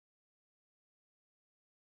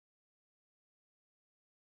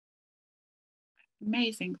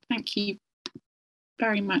Amazing. Thank you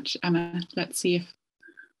very much, Emma. Let's see if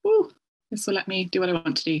this will let me do what I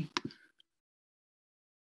want to do.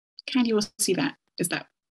 Can you all see that?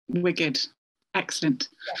 We're good? Excellent.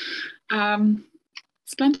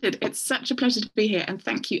 Splendid. It's such a pleasure to be here, and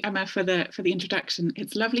thank you, Emma, for the introduction.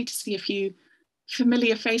 It's lovely to see a few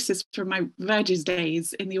familiar faces from my Verges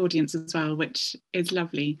days in the audience as well, which is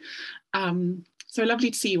lovely. So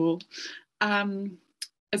lovely to see you all.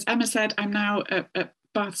 As Emma said, I'm now at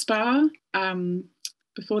Bath Spa.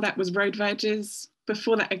 Before that was Road Verges.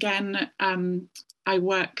 Before that again, I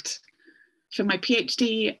worked for my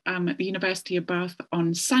PhD at the University of Bath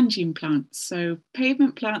on sand dune plants. So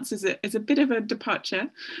pavement plants is a bit of a departure,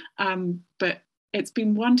 but it's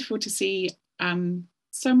been wonderful to see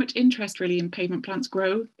so much interest really in pavement plants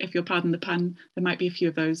grow, if you'll pardon the pun. There might be a few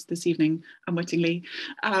of those this evening, unwittingly.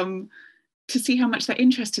 To see how much that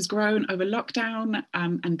interest has grown over lockdown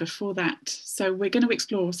and before that. So we're going to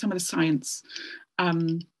explore some of the science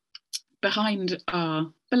behind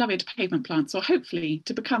our beloved pavement plants, or hopefully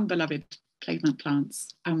to become beloved pavement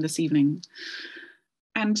plants this evening.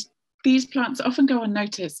 And these plants often go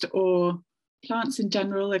unnoticed, or plants in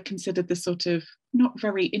general are considered the sort of not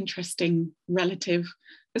very interesting relative,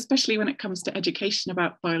 especially when it comes to education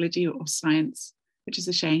about biology or science, which is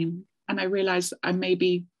a shame. And I realise I may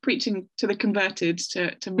be preaching to the converted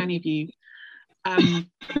to many of you. I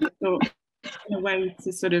thought in a way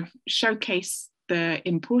to sort of showcase the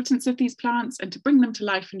importance of these plants and to bring them to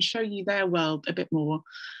life and show you their world a bit more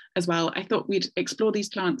as well. I thought we'd explore these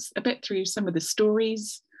plants a bit through some of the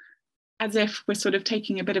stories, as if we're sort of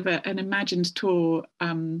taking a bit of an imagined tour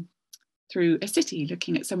through a city,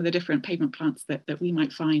 looking at some of the different pavement plants that we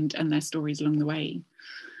might find and their stories along the way.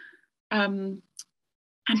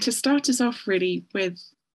 And to start us off really with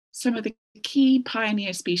some of the key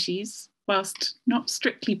pioneer species, whilst not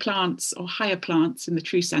strictly plants or higher plants in the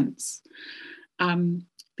true sense,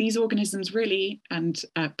 these organisms really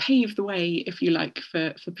pave the way, if you like,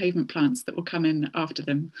 for pavement plants that will come in after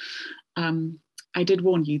them. I did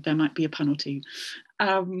warn you, there might be a pun or two.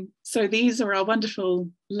 So these are our wonderful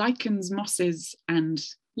lichens, mosses, and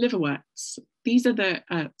liverworts. These are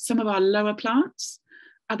some of our lower plants,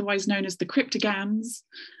 otherwise known as the cryptogams.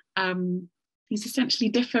 These essentially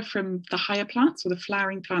differ from the higher plants or the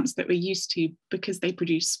flowering plants that we're used to because they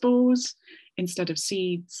produce spores instead of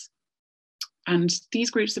seeds. And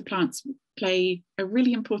these groups of plants play a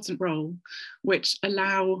really important role, which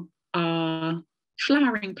allow our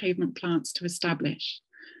flowering pavement plants to establish.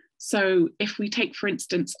 So if we take, for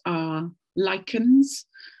instance, our lichens,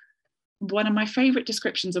 one of my favorite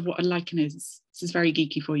descriptions of what a lichen is, this is very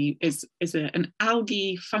geeky for you, is an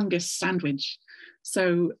algae fungus sandwich.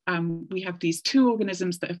 So we have these two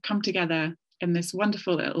organisms that have come together in this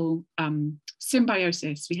wonderful little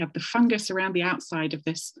symbiosis. We have the fungus around the outside of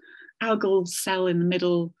this algal cell in the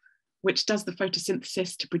middle, which does the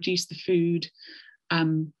photosynthesis to produce the food,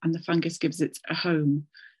 and the fungus gives it a home.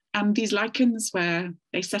 And these lichens, where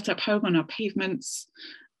they set up home on our pavements,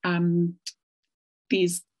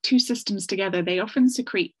 these two systems together, they often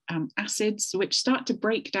secrete acids which start to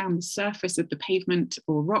break down the surface of the pavement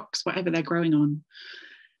or rocks, whatever they're growing on.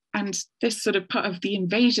 And this sort of part of the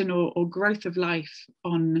invasion or growth of life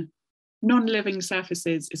on non-living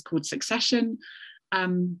surfaces is called succession,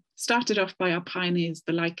 started off by our pioneers,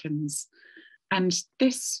 the lichens. And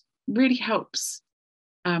this really helps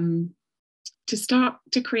to start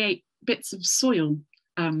to create bits of soil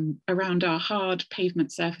around our hard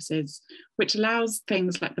pavement surfaces, which allows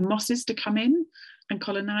things like the mosses to come in and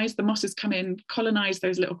colonize. The mosses come in, colonize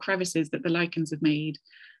those little crevices that the lichens have made.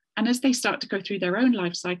 And as they start to go through their own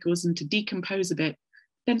life cycles and to decompose a bit,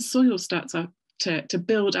 then soil starts up to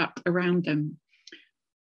build up around them.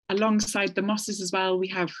 Alongside the mosses as well, we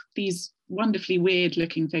have these wonderfully weird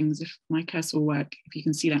looking things, if my cursor will work, if you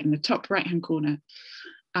can see that in the top right-hand corner,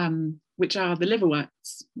 which are the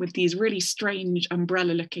liverworts, with these really strange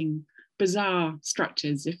umbrella-looking, bizarre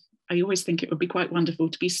structures. I always think it would be quite wonderful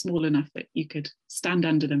to be small enough that you could stand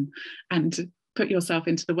under them and put yourself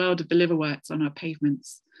into the world of the liverworts on our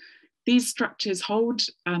pavements. These structures hold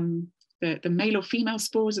the male or female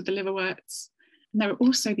spores of the liverworts. And there are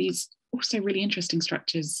also these really interesting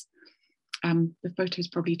structures. The photo is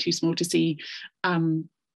probably too small to see, on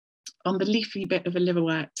the leafy bit of a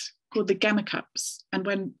liverwort called the gemmacups. And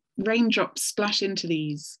when raindrops splash into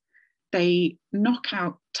these, they knock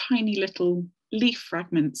out tiny little leaf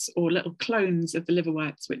fragments or little clones of the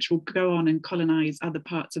liverworts, which will go on and colonize other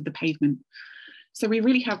parts of the pavement. So we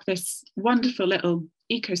really have this wonderful little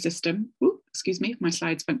ecosystem. Ooh, excuse me, my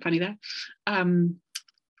slides went funny there,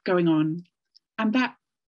 going on. And that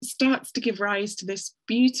starts to give rise to this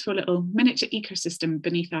beautiful little miniature ecosystem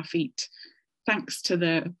beneath our feet, thanks to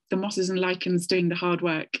the mosses and lichens doing the hard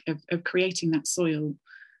work of creating that soil.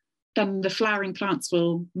 Then the flowering plants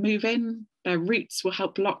will move in, their roots will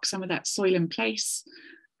help lock some of that soil in place.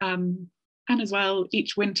 And as well,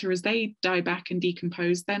 each winter as they die back and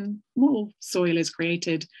decompose, then more soil is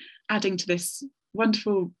created, adding to this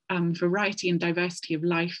wonderful variety and diversity of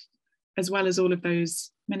life, as well as all of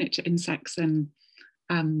those miniature insects and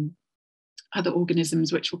other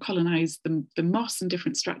organisms which will colonize the moss and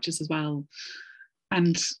different structures as well.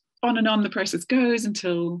 And on the process goes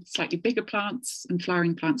until slightly bigger plants and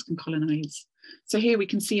flowering plants can colonize. So here we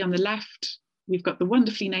can see on the left, we've got the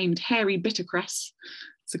wonderfully named hairy bittercress.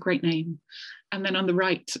 It's a great name. And then on the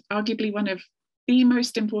right, arguably one of the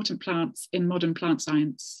most important plants in modern plant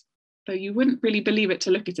science. Though you wouldn't really believe it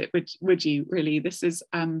to look at it, would you, really? This is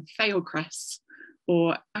phailcress,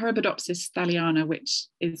 or Arabidopsis thaliana, which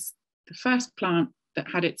is the first plant that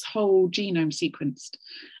had its whole genome sequenced.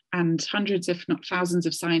 And hundreds, if not thousands,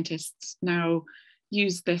 of scientists now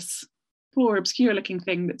use this poor, obscure-looking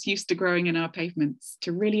thing that's used to growing in our pavements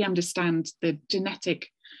to really understand the genetic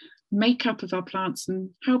makeup of our plants and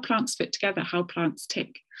how plants fit together, how plants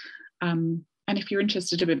tick. And if you're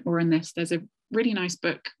interested a bit more in this, there's a really nice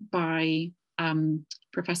book by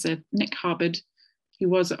Professor Nick Harbord, who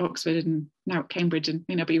was at Oxford and now at Cambridge and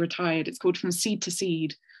may now be retired. It's called From Seed to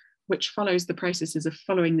Seed, which follows the processes of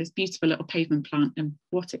following this beautiful little pavement plant and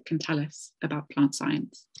what it can tell us about plant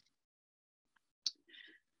science.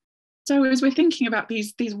 So as we're thinking about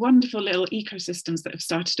these wonderful little ecosystems that have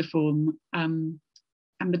started to form, and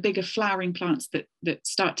the bigger flowering plants that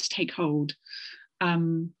start to take hold,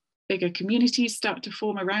 bigger communities start to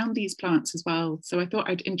form around these plants as well. So I thought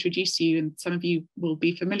I'd introduce you, and some of you will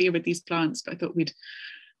be familiar with these plants, but I thought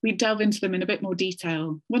we'd delve into them in a bit more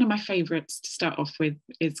detail. One of my favourites to start off with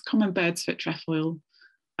is common bird's foot trefoil.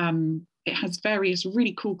 It has various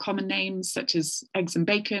really cool common names such as eggs and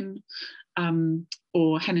bacon,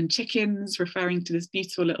 or hen and chickens, referring to this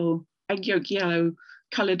beautiful little egg yolk yellow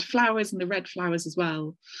coloured flowers and the red flowers as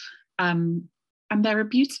well. And they're a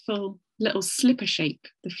beautiful little slipper shape,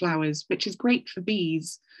 the flowers, which is great for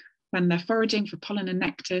bees when they're foraging for pollen and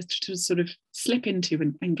nectar to sort of slip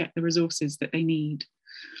into and get the resources that they need.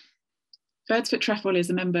 Bird's foot trefoil is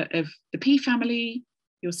a member of the pea family.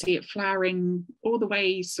 You'll see it flowering all the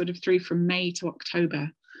way sort of through from May to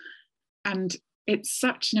October. And it's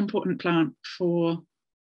such an important plant for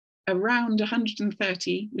around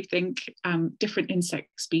 130, we think, different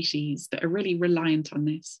insect species that are really reliant on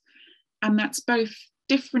this. And that's both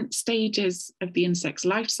different stages of the insect's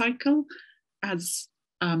life cycle, as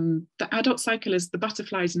the adult cycle is the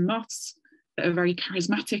butterflies and moths that are very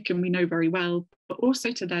charismatic and we know very well, but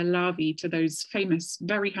also to their larvae, to those famous,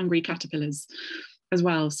 very hungry caterpillars as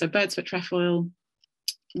well. So bird's foot trefoil,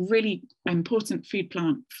 really important food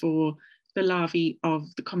plant for the larvae of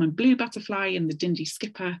the common blue butterfly and the dingy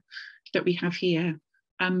skipper that we have here,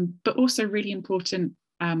 but also really important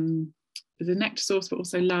as a nectar source, but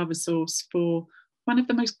also larva source for one of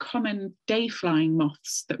the most common day-flying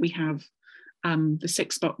moths that we have, the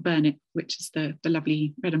six-spot burnet, which is the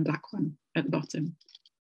lovely red and black one at the bottom.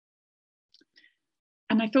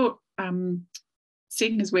 And I thought,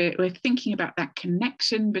 seeing as we're thinking about that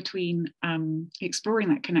connection between, exploring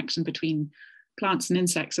that connection between plants and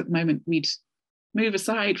insects at the moment, we'd move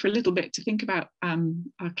aside for a little bit to think about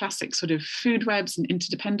our classic sort of food webs and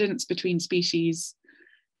interdependence between species.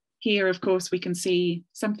 Here, of course, we can see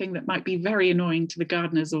something that might be very annoying to the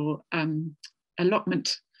gardeners or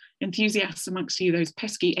allotment enthusiasts amongst you, those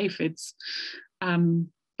pesky aphids.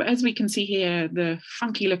 But as we can see here, the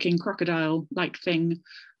funky looking crocodile-like thing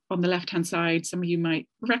on the left-hand side, some of you might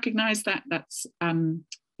recognize that. That's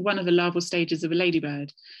one of the larval stages of a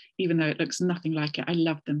ladybird, even though it looks nothing like it. I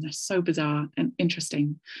love them, they're so bizarre and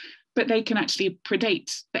interesting. But they can actually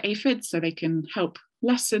predate the aphids, so they can help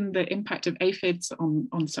lessen the impact of aphids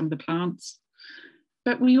on some of the plants.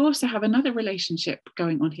 But we also have another relationship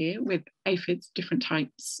going on here with aphids, different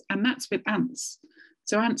types, and that's with ants.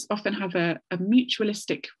 So ants often have a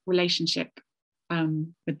mutualistic relationship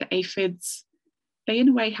with the aphids. They in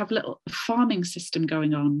a way have a little farming system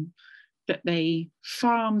going on, that they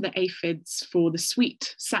farm the aphids for the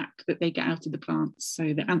sweet sap that they get out of the plants,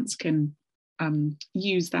 so the ants can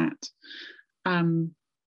use that.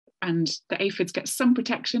 And the aphids get some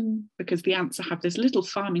protection because the ants have this little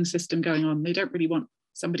farming system going on. They don't really want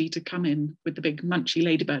somebody to come in with the big munchy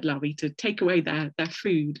ladybird larvae to take away their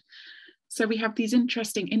food. So we have these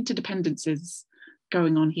interesting interdependencies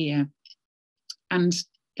going on here. And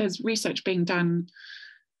there's research being done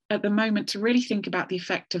at the moment to really think about the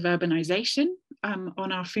effect of urbanization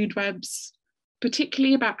on our food webs,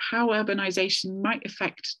 particularly about how urbanisation might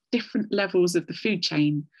affect different levels of the food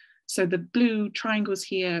chain. So the blue triangles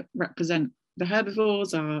here represent the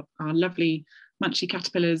herbivores, our lovely munchy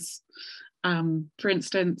caterpillars, for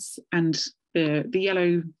instance, and the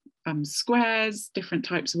yellow squares, different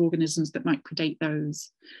types of organisms that might predate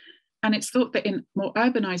those. And it's thought that in more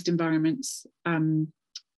urbanised environments,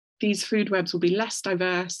 these food webs will be less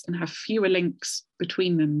diverse and have fewer links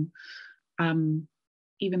between them,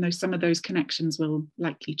 even though some of those connections will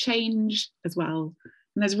likely change as well.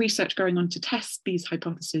 And there's research going on to test these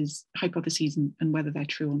hypotheses and whether they're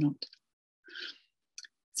true or not.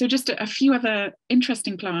 So just a few other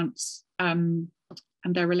interesting plants and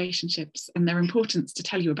their relationships and their importance to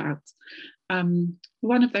tell you about.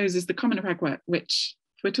 One of those is the common ragwort, which,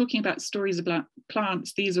 if we're talking about stories about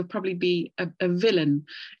plants, these will probably be a villain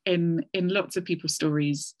in lots of people's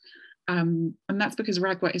stories. And that's because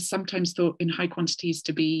ragwort is sometimes thought in high quantities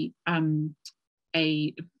to be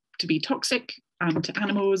toxic to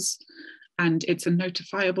animals, and it's a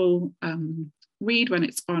notifiable weed when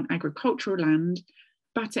it's on agricultural land,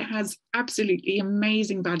 but it has absolutely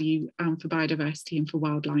amazing value for biodiversity and for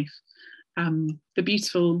wildlife. The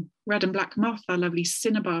beautiful red and black moth, our lovely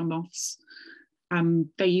cinnabar moths,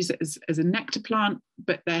 they use it as a nectar plant,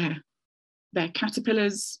 but they're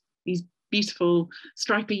caterpillars, these beautiful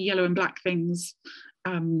stripy yellow and black things,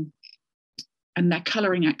 and their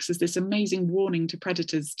colouring acts as this amazing warning to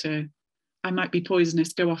predators to, I might be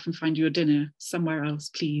poisonous, go off and find your dinner somewhere else,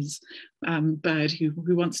 please, bird who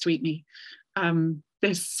wants to eat me.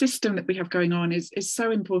 This system that we have going on is so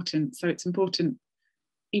important. So it's important,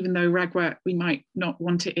 even though ragwort, we might not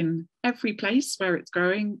want it in every place where it's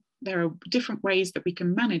growing, there are different ways that we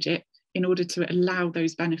can manage it in order to allow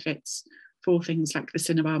those benefits for things like the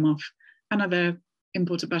cinnabar moth and other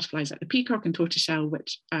important butterflies like the peacock and tortoiseshell,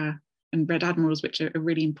 which and red admirals, which are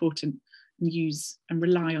really important and use and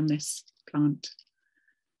rely on this plant.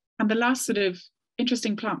 And the last sort of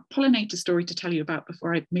interesting plant pollinator story to tell you about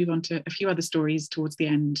before I move on to a few other stories towards the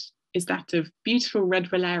end is that of beautiful red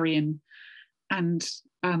valerian and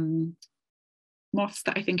moths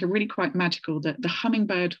that I think are really quite magical. The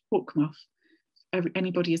hummingbird hawk moth,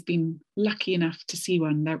 anybody has been lucky enough to see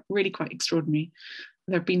one, they're really quite extraordinary.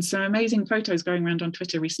 There have been some amazing photos going around on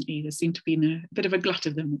Twitter recently. There seemed to be a bit of a glut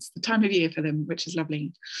of them. It's the time of year for them, which is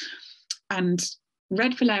lovely. And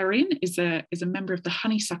red valerian is a member of the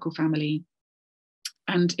honeysuckle family.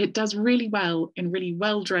 And it does really well in really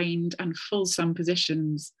well-drained and full sun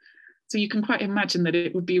positions. So you can quite imagine that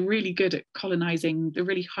it would be really good at colonizing the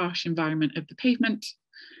really harsh environment of the pavement.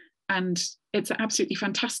 And it's an absolutely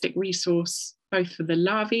fantastic resource, both for the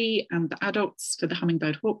larvae and the adults for the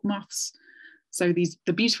hummingbird hawk moths. So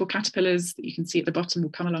the beautiful caterpillars that you can see at the bottom will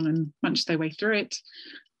come along and munch their way through it.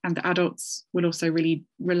 And the adults will also really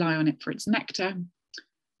rely on it for its nectar.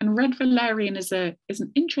 And red valerian is an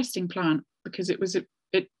interesting plant because it was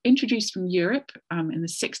introduced from Europe in the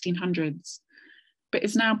 1600s, but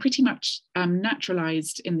is now pretty much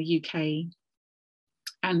naturalized in the UK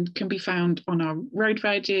and can be found on our road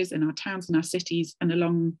verges, in our towns and our cities, and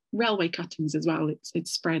along railway cuttings as well.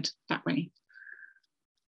 It's spread that way.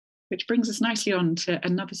 Which brings us nicely on to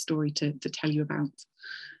another story to tell you about,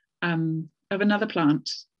 of another plant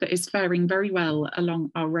that is faring very well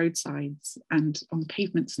along our roadsides and on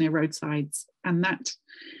pavements near roadsides. And that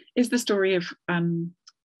is the story of the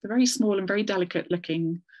very small and very delicate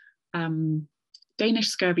looking Danish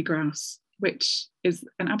scurvy grass, which is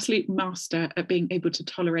an absolute master at being able to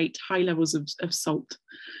tolerate high levels of salt.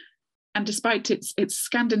 And despite its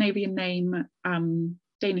Scandinavian name,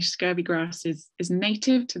 Danish scurvy grass is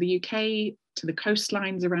native to the UK, to the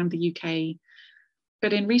coastlines around the UK,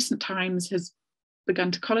 but in recent times has begun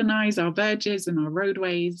to colonize our verges and our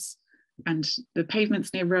roadways and the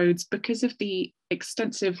pavements near roads because of the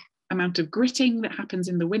extensive amount of gritting that happens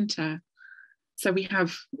in the winter. So we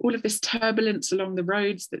have all of this turbulence along the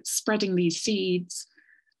roads that's spreading these seeds,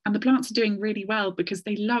 and the plants are doing really well because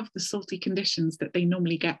they love the salty conditions that they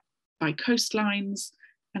normally get by coastlines,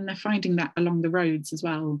 and they're finding that along the roads as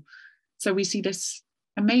well. So we see this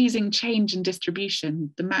amazing change in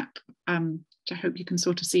distribution. The map, which I hope you can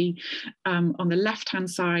sort of see on the left-hand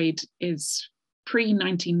side, is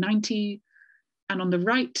pre-1990, and on the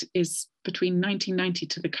right is between 1990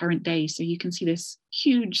 to the current day. So you can see this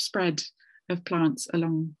huge spread of plants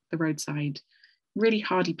along the roadside, really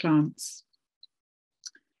hardy plants,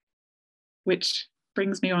 which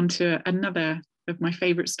brings me on to another of my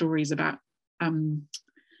favorite stories about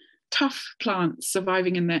tough plants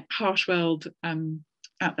surviving in the harsh world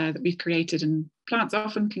out there that we've created. And plants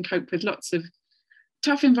often can cope with lots of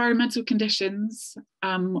tough environmental conditions,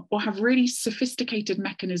 or have really sophisticated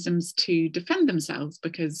mechanisms to defend themselves,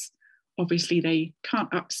 because obviously they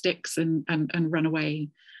can't up sticks and run away.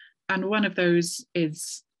 And one of those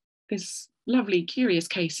is this lovely, curious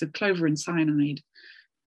case of clover and cyanide.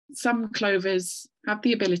 Some clovers have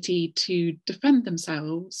the ability to defend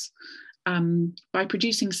themselves by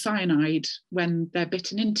producing cyanide when they're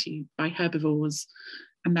bitten into by herbivores.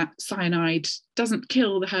 And that cyanide doesn't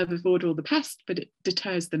kill the herbivore or the pest, but it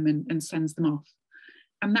deters them and sends them off.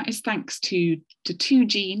 And that is thanks to two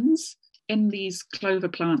genes in these clover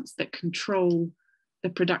plants that control the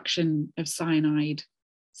production of cyanide.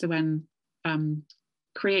 So when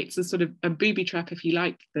creates a sort of a booby trap, if you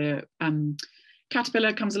like, the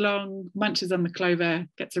caterpillar comes along, munches on the clover,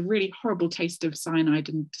 gets a really horrible taste of cyanide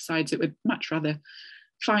and decides it would much rather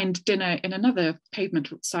find dinner in another pavement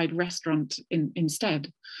side restaurant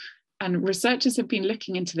instead. And researchers have been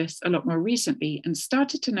looking into this a lot more recently and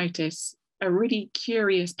started to notice a really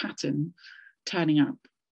curious pattern turning up.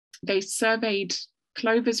 They surveyed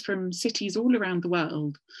clovers from cities all around the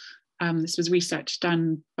world. This was research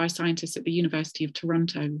done by scientists at the University of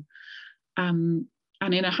Toronto.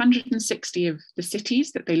 And in 160 of the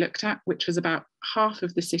cities that they looked at, which was about half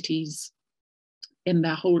of the cities in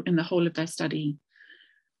the whole of their study,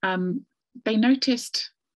 they noticed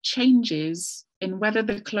changes in whether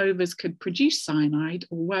the clovers could produce cyanide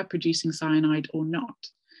or were producing cyanide or not.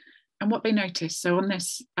 And what they noticed, so on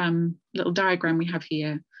this little diagram we have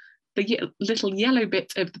here, the little yellow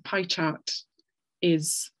bit of the pie chart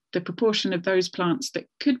is the proportion of those plants that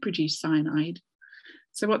could produce cyanide.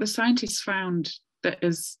 So what the scientists found, that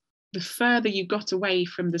as the further you got away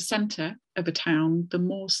from the center of a town, the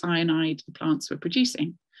more cyanide the plants were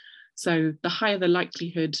producing. So the higher the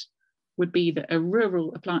likelihood would be that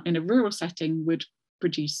a plant in a rural setting would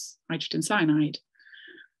produce hydrogen cyanide.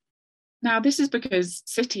 Now, this is because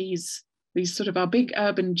cities, these sort of our big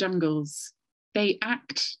urban jungles, they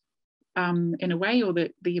act in a way, or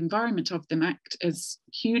the environment of them act as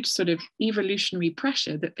huge sort of evolutionary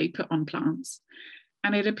pressure that they put on plants.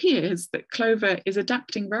 And it appears that clover is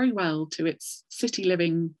adapting very well to its city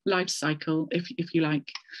living life cycle, if you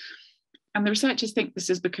like. And the researchers think this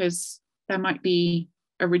is because there might be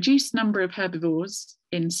a reduced number of herbivores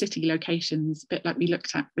in city locations, a bit like we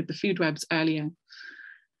looked at with the food webs earlier.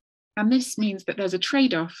 And this means that there's a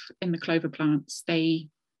trade-off in the clover plants. They,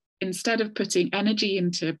 instead of putting energy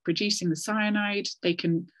into producing the cyanide,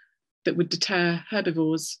 that would deter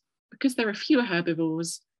herbivores, because there are fewer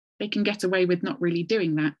herbivores, they can get away with not really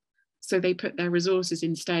doing that. So they put their resources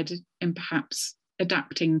instead in perhaps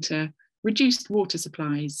adapting to reduced water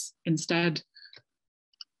supplies instead,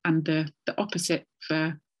 and the opposite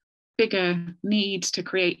for bigger needs to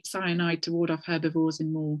create cyanide to ward off herbivores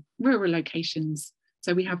in more rural locations.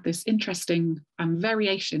 So we have this interesting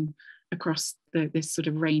variation across this sort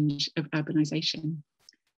of range of urbanization.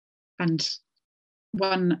 And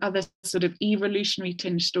one other sort of evolutionary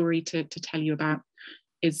tinge story to tell you about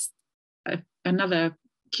is another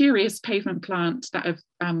curious pavement plant, that of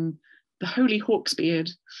the holy hawksbeard,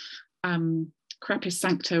 Crapis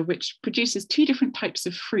sancta, which produces two different types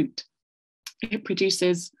of fruit. It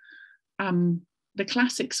produces the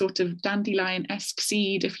classic sort of dandelion-esque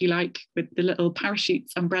seed, if you like, with the little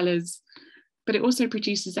parachutes, umbrellas, but it also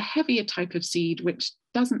produces a heavier type of seed which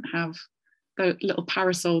doesn't have the little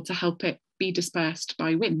parasol to help it be dispersed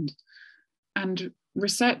by wind. And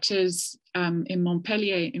researchers in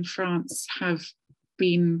Montpellier in France have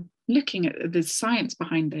been looking at the science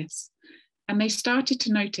behind this, and they started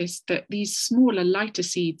to notice that these smaller, lighter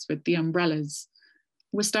seeds with the umbrellas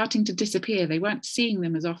were starting to disappear. They weren't seeing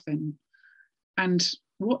them as often. And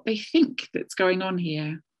what they think that's going on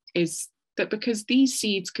here is that because these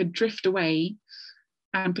seeds could drift away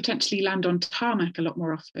and potentially land on tarmac a lot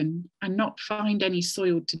more often and not find any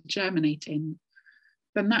soil to germinate in,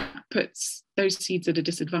 then that puts those seeds at a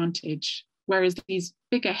disadvantage. Whereas these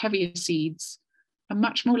bigger, heavier seeds are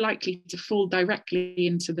much more likely to fall directly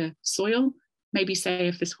into the soil. Maybe say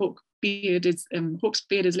if this hawksbeard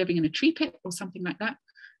is living in a tree pit or something like that,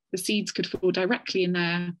 the seeds could fall directly in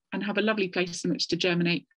there and have a lovely place in which to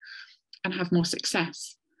germinate and have more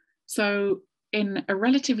success. So in a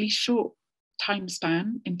relatively short time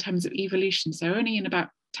span in terms of evolution, so only in about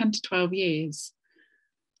 10 to 12 years,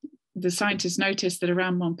 the scientists noticed that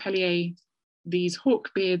around Montpellier, these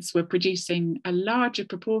hawkbeards were producing a larger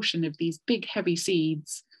proportion of these big, heavy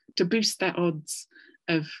seeds to boost their odds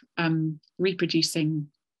of reproducing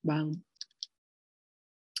well.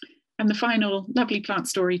 And the final lovely plant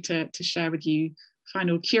story to share with you,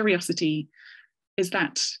 final curiosity, is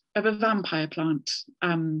that of a vampire plant,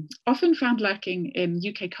 often found lurking in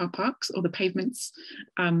UK car parks or the pavements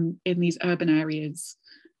in these urban areas.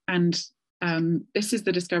 And this is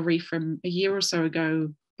the discovery from a year or so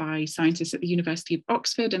ago by scientists at the University of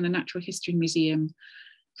Oxford and the Natural History Museum,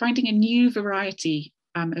 finding a new variety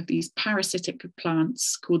of these parasitic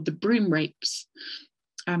plants called the broom rapes,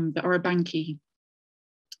 the Orobanche.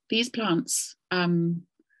 These plants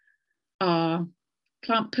are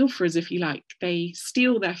plant pilferers, if you like. They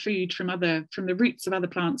steal their food from the roots of other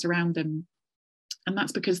plants around them. And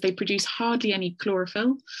that's because they produce hardly any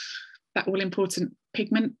chlorophyll, that all important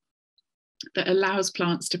pigment that allows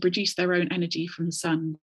plants to produce their own energy from the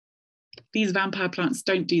sun. These vampire plants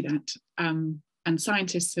don't do that. And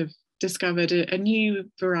scientists have discovered a new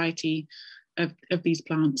variety of these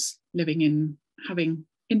plants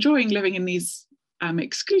enjoying living in these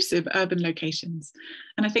exclusive urban locations.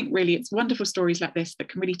 And I think really it's wonderful stories like this that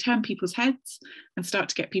can really turn people's heads and start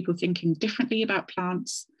to get people thinking differently about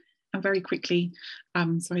plants and very quickly.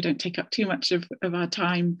 So I don't take up too much of our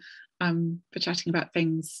time for chatting about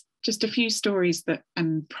things. Just a few stories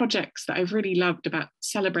and projects that I've really loved about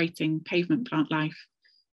celebrating pavement plant life.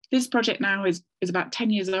 This project now is about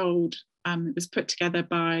 10 years old. It was put together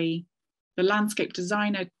by the landscape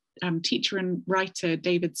designer, teacher and writer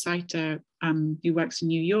David Saiter, who works in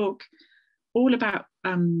New York, all about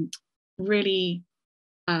really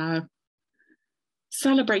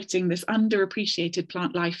celebrating this underappreciated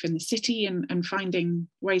plant life in the city and finding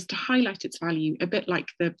ways to highlight its value, a bit like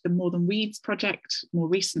the More Than Weeds project more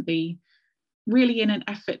recently, really in an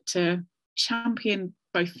effort to champion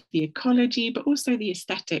both the ecology, but also the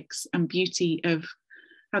aesthetics and beauty of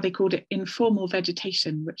how they called it informal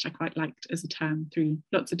vegetation, which I quite liked as a term, through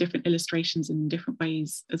lots of different illustrations in different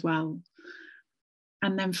ways as well.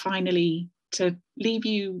 And then finally, to leave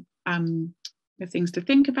you with things to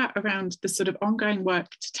think about around the sort of ongoing work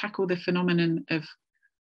to tackle the phenomenon of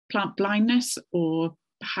plant blindness, or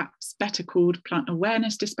perhaps better called plant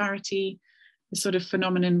awareness disparity, the sort of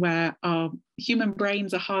phenomenon where our human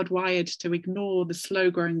brains are hardwired to ignore the slow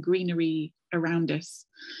growing greenery around us.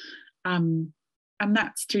 And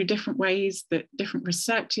that's through different ways that different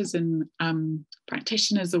researchers and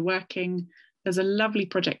practitioners are working. There's a lovely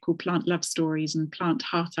project called Plant Love Stories and Plant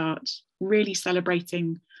Heart Art, really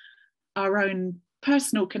celebrating our own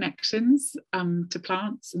personal connections to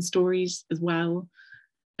plants and stories as well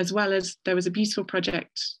as there was a beautiful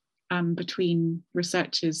project between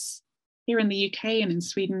researchers here in the UK and in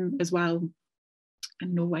Sweden as well,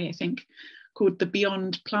 and Norway, I think, called the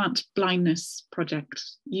Beyond Plant Blindness Project,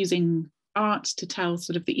 using art to tell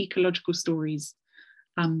sort of the ecological stories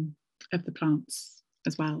of the plants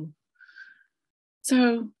as well.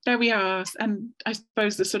 So there we are. And I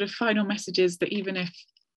suppose the sort of final message is that even if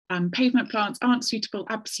pavement plants aren't suitable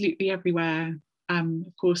absolutely everywhere,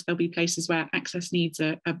 of course there'll be places where access needs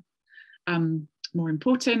are more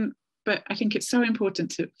important, but I think it's so important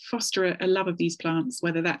to foster a love of these plants,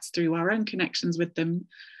 whether that's through our own connections with them,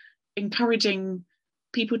 encouraging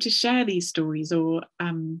people to share these stories, or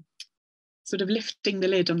sort of lifting the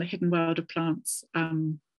lid on the hidden world of plants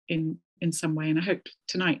in some way. And I hope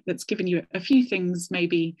tonight that's given you a few things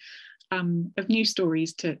maybe of new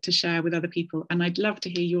stories to share with other people. And I'd love to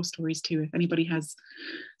hear your stories too. If anybody has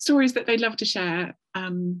stories that they'd love to share,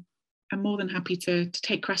 I'm more than happy to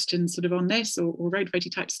take questions sort of on this or road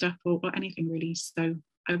veggie type stuff or anything really. So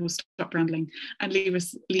I will stop rambling and leave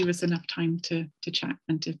us enough time to chat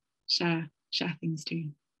and to share things too.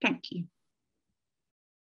 Thank you.